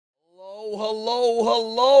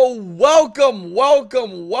Hello. Welcome,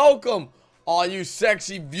 all you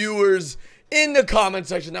sexy viewers in the comment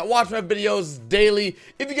section that watch my videos daily.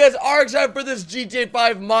 If you guys are excited for this GTA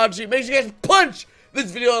 5 mod sheet, make sure you guys punch this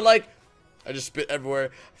video a like. I just spit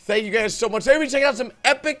everywhere. Thank you guys so much. Today we're checking out some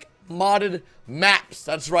epic modded maps.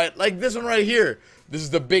 That's right, like this one right here. This is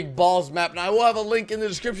the Big Balls map, and I will have a link in the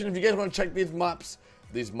description if you guys want to check these maps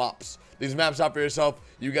out for yourself.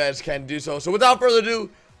 You guys can do so. So without further ado,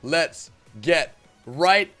 let's get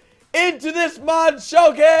right into this mod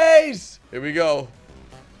showcase. Here we go.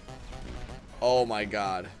 Oh my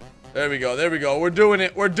god. There we go. We're doing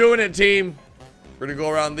it, team. We're gonna go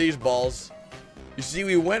around these balls. You see,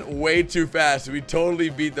 we went way too fast. We totally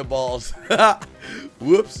beat the balls.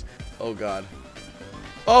 Whoops. Oh god.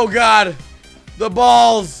 The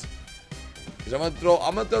balls. I'm gonna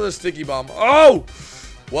throw the sticky bomb. Oh!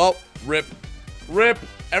 Well, rip.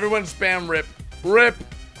 Everyone spam rip.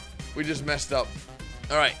 We just messed up.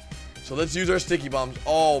 Alright. So let's use our sticky bombs.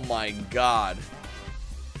 Oh my god.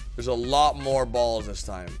 There's a lot more balls this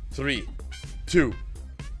time. 3, 2,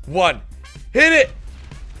 1. Hit it!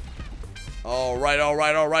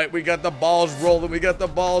 Alright. We got the balls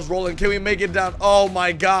rolling. Can we make it down? Oh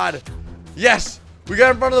my god. Yes! We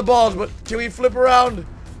got in front of the balls, but can we flip around?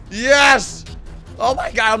 Yes! Oh my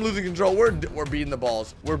god, I'm losing control. We're beating the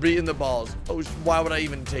balls. Oh, why would I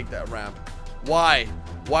even take that ramp? Why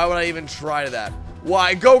would I even try that?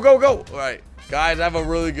 Why? Go! Alright, guys, I have a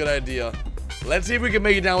really good idea. Let's see if we can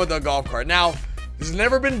make it down with a golf cart. Now, this has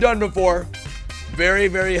never been done before. Very,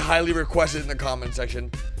 very highly requested in the comment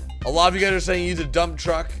section. A lot of you guys are saying use a dump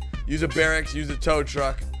truck, use a barracks, use a tow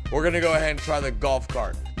truck. We're gonna go ahead and try the golf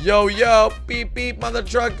cart. Yo, beep, mother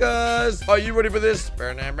truckers. Are you ready for this?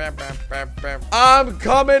 I'm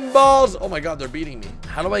coming, balls. Oh my god, they're beating me.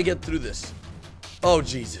 How do I get through this? Oh,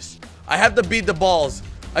 Jesus. I have to beat the balls.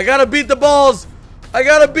 I gotta beat the balls.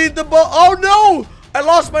 Oh no! I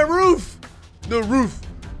lost my roof. The roof.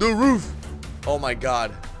 Oh my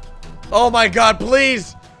god,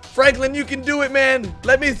 please. Franklin, you can do it, man.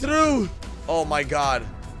 Let me through. Oh my god.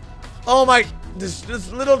 This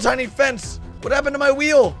little tiny fence. What happened to my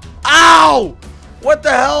wheel? Ow! What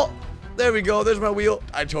the hell? There we go. There's my wheel.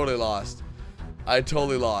 I totally lost.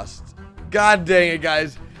 God dang it,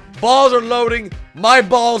 guys. Balls are loading. My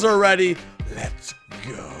balls are ready. Let's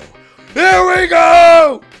go. Here we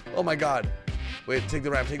go! Oh my god. Wait, take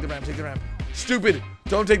the ramp. Stupid.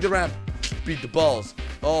 Don't take the ramp. Beat the balls.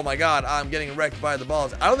 Oh my god, I'm getting wrecked by the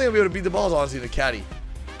balls. I don't think I'll be able to beat the balls, honestly, in a caddy.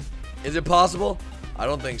 Is it possible? I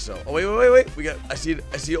don't think so. Oh, wait. I see an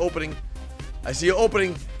opening.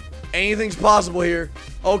 Anything's possible here.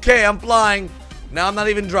 Okay, I'm flying. Now I'm not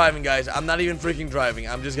even driving, guys. I'm not even freaking driving.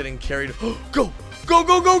 I'm just getting carried. Go!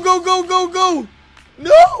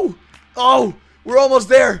 No! Oh, we're almost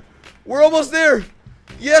there.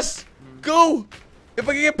 Yes! Go! If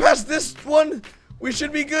I can get past this one, we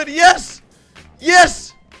should be good. Yes!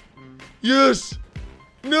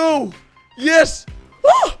 No! Yes!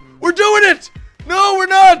 Oh, we're doing it! No, we're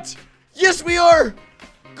not! Yes, we are!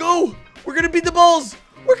 Go! We're gonna beat the balls!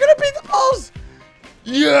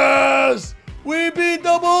 Yes! We beat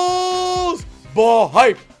the balls! Ball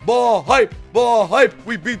hype!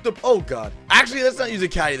 We beat the... Oh, God. Actually, let's not use a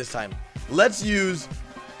caddy this time. Let's use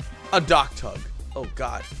a dock tug. Oh,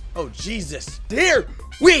 God. Oh, Jesus. Here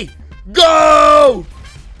we go!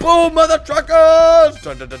 Boom, mother truckers!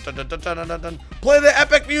 Dun, dun, dun, dun, dun, dun, dun, dun. Play the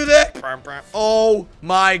epic music! Oh,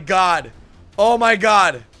 my God.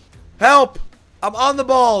 Help! I'm on the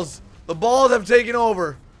balls. The balls have taken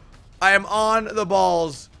over. I am on the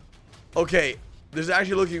balls. Okay, this is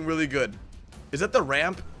actually looking really good. Is that the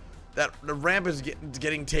ramp? The ramp is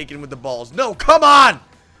getting taken with the balls. No, come on!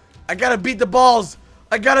 I gotta beat the balls.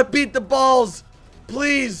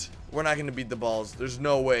 Please. We're not gonna beat the balls. There's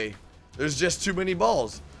no way. There's just too many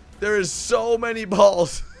balls. There is so many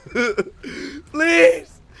balls.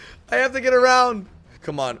 Please. I have to get around.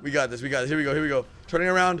 Come on, we got this. Here we go. Turning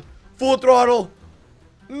around. Full throttle.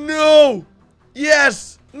 No.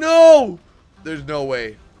 Yes. No. There's no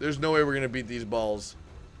way. We're gonna beat these balls.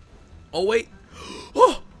 Oh, wait.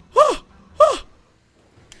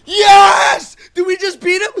 Yes! Did we just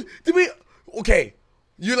beat him? Okay.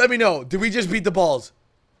 You let me know. Did we just beat the balls?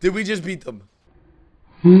 Did we just beat them?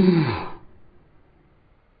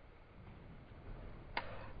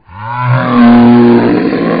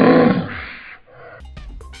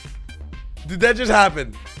 Did that just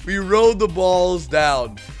happen? We rode the balls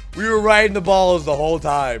down. We were riding the balls the whole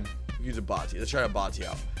time. Use a bocce. Let's try a bocce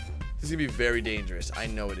out. This is gonna be very dangerous. I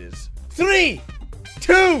know it is. 3,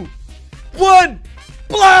 2, 1,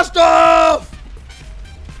 blast off!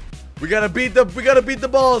 We gotta beat the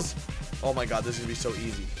balls. Oh my god, this is gonna be so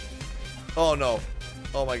easy. Oh no.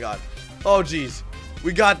 Oh my god. Oh jeez.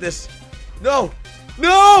 We got this. No.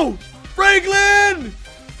 No! Franklin!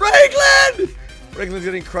 Franklin! Franklin's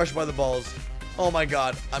getting crushed by the balls. Oh my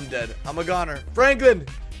god. I'm dead. I'm a goner. Franklin!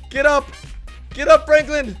 Get up! Get up,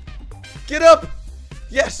 Franklin! Get up!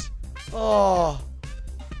 Yes! Oh.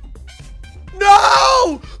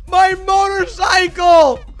 No! My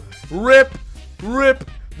motorcycle! Rip. Rip.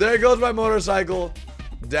 There goes my motorcycle.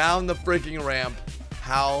 Down the freaking ramp.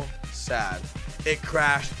 How sad. It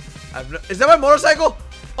crashed. Is that my motorcycle?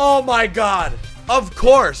 Oh my god. Of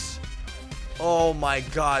course. Oh my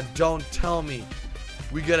god. Don't tell me.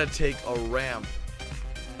 We gotta take a ramp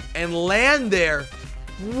and land there.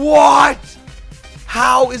 What?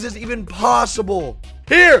 How is this even possible?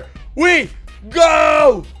 Here we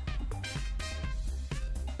go.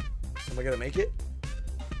 Am I gonna make it?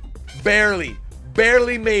 Barely.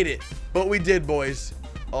 Barely made it. But we did, boys.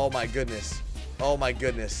 Oh my goodness. Oh my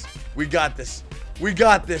goodness. We got this. We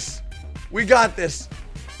got this. We got this.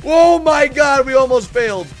 Oh my god, we almost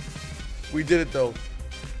failed. We did it though.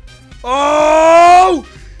 Oh!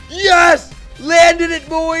 Yes! Landed it,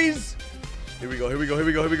 boys! Here we go, here we go, here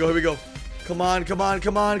we go, here we go, here we go. Come on, come on,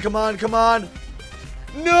 come on, come on, come on.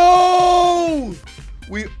 No!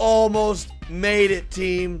 We almost made it,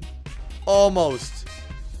 team. Almost.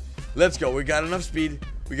 Let's go. We got enough speed.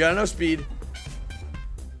 We got enough speed.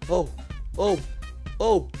 Oh. Oh.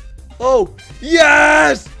 Oh. Oh.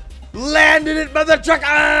 Yes! Landed it, mother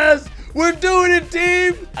truckers! We're doing it,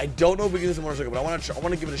 team! I don't know if we can do this on motorcycle, but I want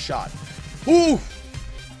to give it a shot. Ooh!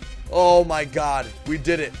 Oh my god, we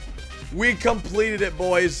did it. We completed it,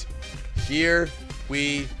 boys. Here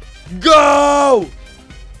we go!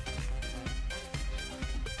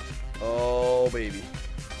 Oh, baby.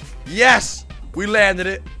 Yes! We landed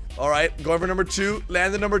it. All right, going for number 2.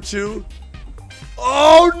 Landed number 2.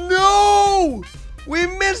 Oh, no! We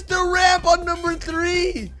missed the ramp on number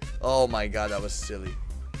 3. Oh my god, that was silly.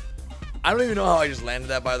 I don't even know how I just landed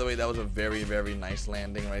that, by the way. That was a very, very nice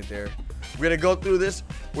landing right there. We're gonna go through this.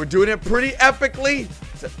 We're doing it pretty epically.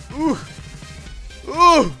 Ooh.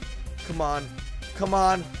 Ooh. Come on. Come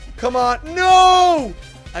on. Come on. No!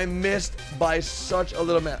 I missed by such a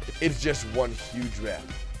little amount. It's just one huge ramp.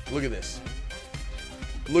 Look at this.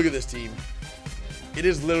 Look at this, team. It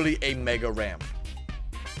is literally a mega ramp.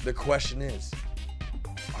 The question is,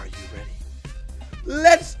 are you ready?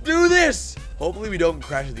 Let's do this! Hopefully we don't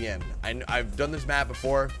crash at the end. I've done this map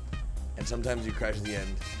before, and sometimes you crash at the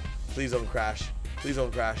end. Please don't crash. Please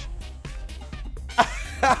don't crash.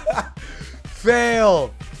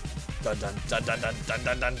 Fail!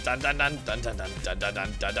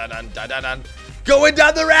 Going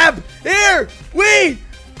down the ramp! Here we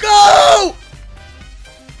go!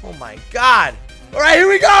 Oh my god! Alright, here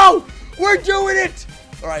we go! We're doing it!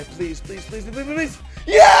 Alright, please, please, please, please, please, please.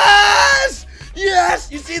 Yes! Yes!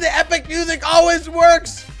 You see, the epic music always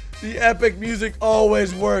works! The epic music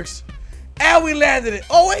always works. And we landed it.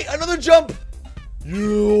 Oh, wait, another jump. Yes!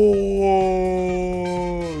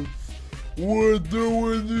 We're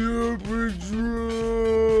doing the epic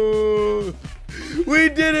jump. We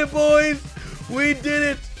did it, boys! We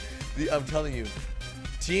did it! I'm telling you,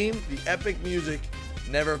 team, the epic music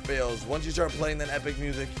never fails. Once you start playing that epic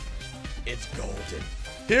music, it's golden.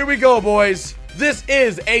 Here we go, boys. This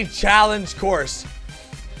is a challenge course.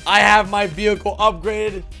 I have my vehicle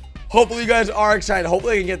upgraded. Hopefully you guys are excited.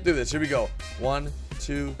 Hopefully I can get through this. Here we go. 1,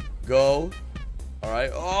 2, go. All right.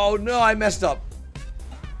 Oh no, I messed up.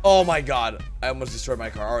 Oh my god, I almost destroyed my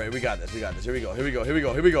car. All right, we got this. We got this. Here we go. Here we go. Here we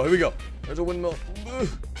go. Here we go. Here we go. There's a windmill. This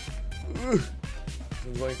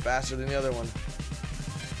one's going faster than the other one.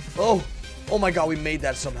 Oh. Oh my god, we made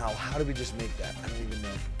that somehow. How did we just make that? I don't even know.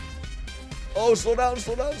 Oh, slow down,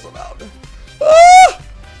 slow down, slow down. Ah!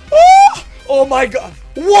 Ah! Oh my god.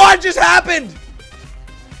 What just happened?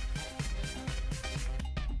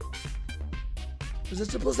 Was this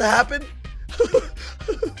supposed to happen?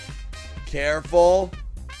 Careful.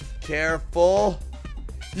 Careful.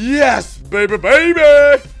 Yes, baby, baby.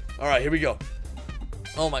 All right, here we go.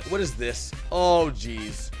 Oh my, what is this? Oh,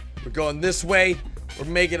 geez. We're going this way. We're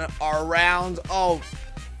making our round. Oh,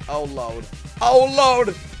 oh, load. Oh,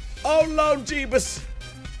 load. Oh, Lord Jeebus.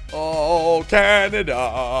 Oh, Canada.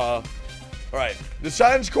 All right. The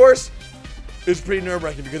challenge course is pretty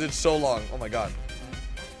nerve-wracking because it's so long. Oh, my God.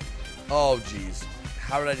 Oh, jeez.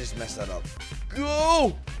 How did I just mess that up?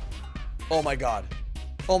 Go. Oh, my God.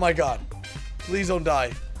 Oh, my God. Please don't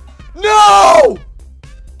die. No!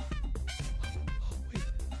 Wait.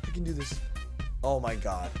 I can do this. Oh, my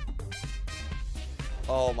God.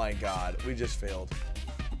 Oh, my God. We just failed.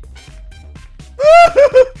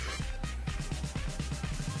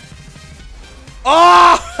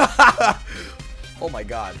 Oh! Oh my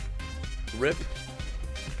god. Rip.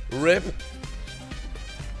 Rip.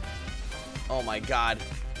 Oh my god.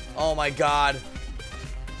 Oh my god.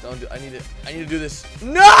 Don't do I need to do this.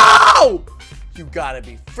 No! You gotta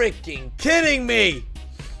be freaking kidding me!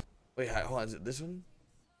 Wait, hold on, is it this one?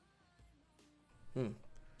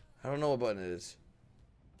 I don't know what button it is.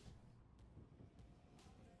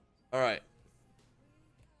 Alright.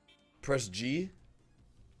 Press G.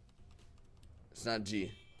 It's not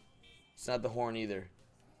G. It's not the horn either.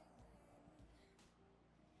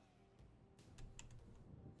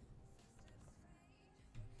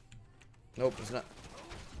 Nope, it's not.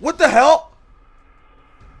 What the hell?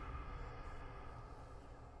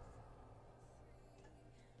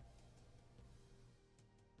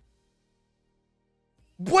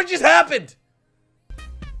 What just happened?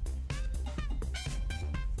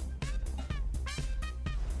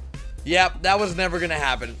 Yep, that was never gonna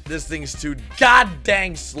happen. This thing's too god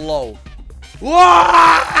dang slow.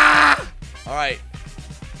 Alright.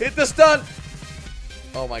 Hit the stun.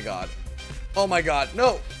 Oh my god. Oh my god.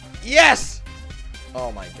 No. Yes!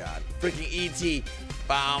 Oh my god. Freaking E.T.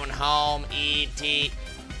 Bound home, E.T.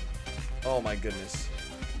 Oh my goodness.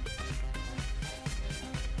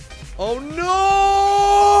 Oh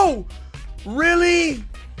no! Really?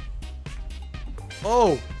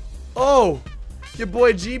 Oh. Oh. Your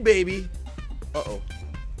boy G, baby. Uh-oh.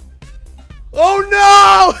 Oh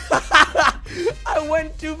no! I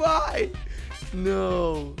went too high.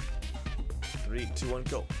 No. 3, 2, 1,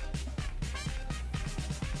 go.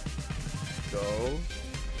 Go.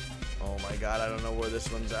 Oh my god, I don't know where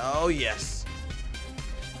this one's at. Oh, yes.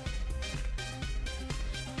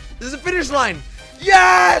 This is a finish line.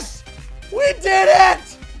 Yes! We did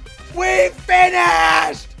it! We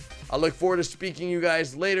finished! I look forward to speaking to you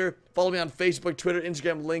guys later. Follow me on Facebook, Twitter,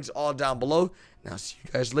 Instagram, links all down below. And I'll see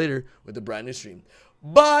you guys later with a brand new stream.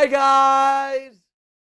 Bye, guys!